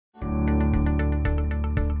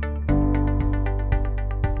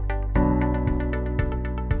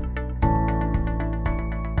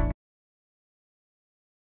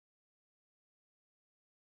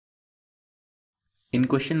In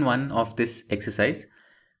question 1 of this exercise,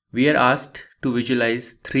 we are asked to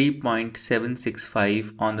visualize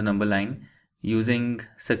 3.765 on the number line using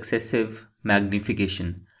successive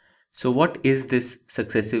magnification. So what is this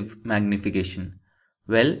successive magnification?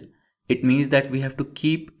 Well, it means that we have to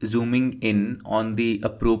keep zooming in on the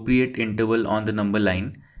appropriate interval on the number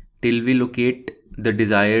line till we locate the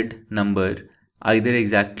desired number, either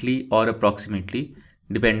exactly or approximately,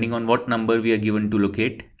 depending on what number we are given to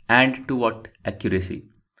locate and to what accuracy.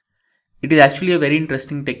 It is actually a very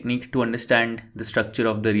interesting technique to understand the structure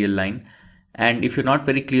of the real line, and if you're not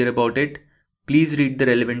very clear about it, please read the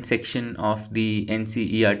relevant section of the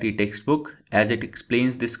NCERT textbook as it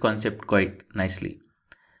explains this concept quite nicely.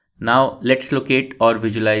 Now let's locate or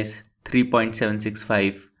visualize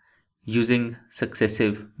 3.765 using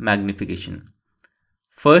successive magnification.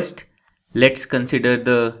 First, let's consider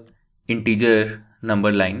the integer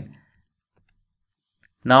number line.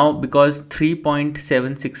 Now, because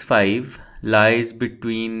 3.765 lies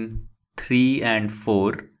between 3 and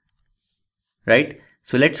 4, right?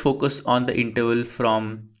 So let's focus on the interval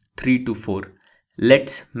from 3 to 4.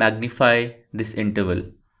 Let's magnify this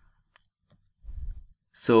interval.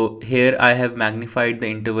 So here I have magnified the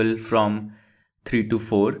interval from 3 to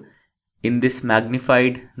 4. In this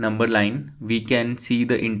magnified number line, we can see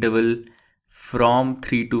the interval from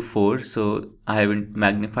 3 to 4. So I haven't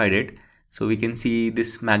magnified it. So we can see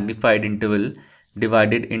this magnified interval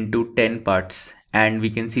divided into 10 parts, and we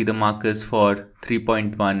can see the markers for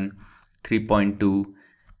 3.1, 3.2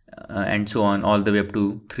 and so on all the way up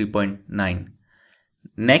to 3.9.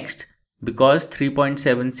 Next, because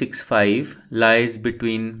 3.765 lies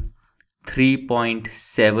between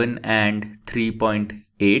 3.7 and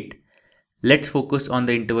 3.8, let's focus on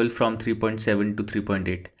the interval from 3.7 to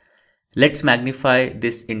 3.8. Let's magnify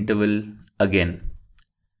this interval again.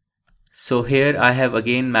 So here I have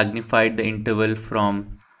again magnified the interval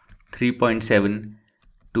from 3.7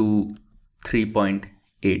 to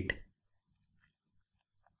 3.8.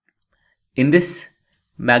 In this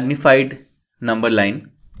magnified number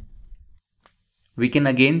line, we can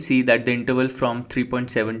again see that the interval from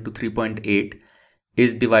 3.7 to 3.8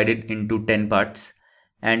 is divided into 10 parts,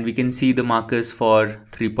 and we can see the markers for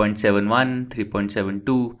 3.71,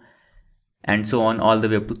 3.72 and so on all the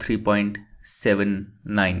way up to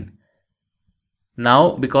 3.79.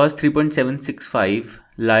 Now, because 3.765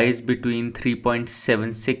 lies between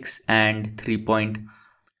 3.76 and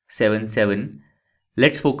 3.77,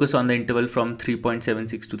 let's focus on the interval from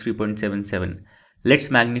 3.76 to 3.77.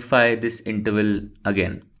 Let's magnify this interval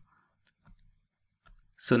again.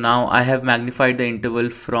 So now I have magnified the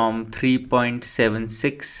interval from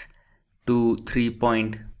 3.76 to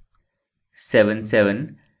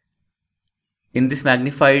 3.77. In this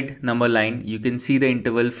magnified number line, you can see the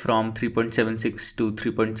interval from 3.76 to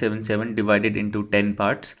 3.77 divided into 10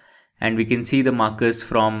 parts, and we can see the markers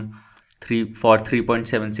from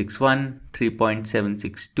 3.761,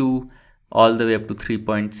 3.762 all the way up to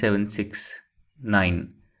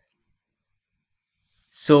 3.769.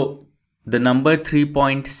 So the number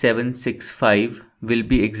 3.765 will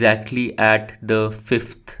be exactly at the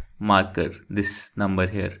fifth marker, this number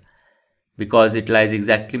here, because it lies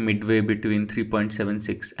exactly midway between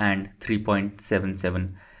 3.76 and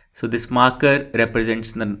 3.77. So this marker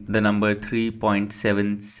represents the number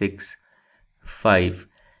 3.765.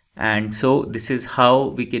 And so this is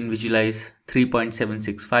how we can visualize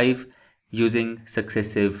 3.765 using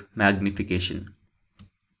successive magnification.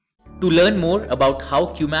 To learn more about how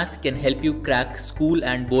QMath can help you crack school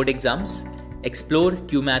and board exams, explore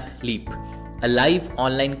QMath Leap, a live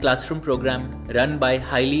online classroom program run by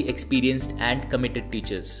highly experienced and committed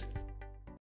teachers.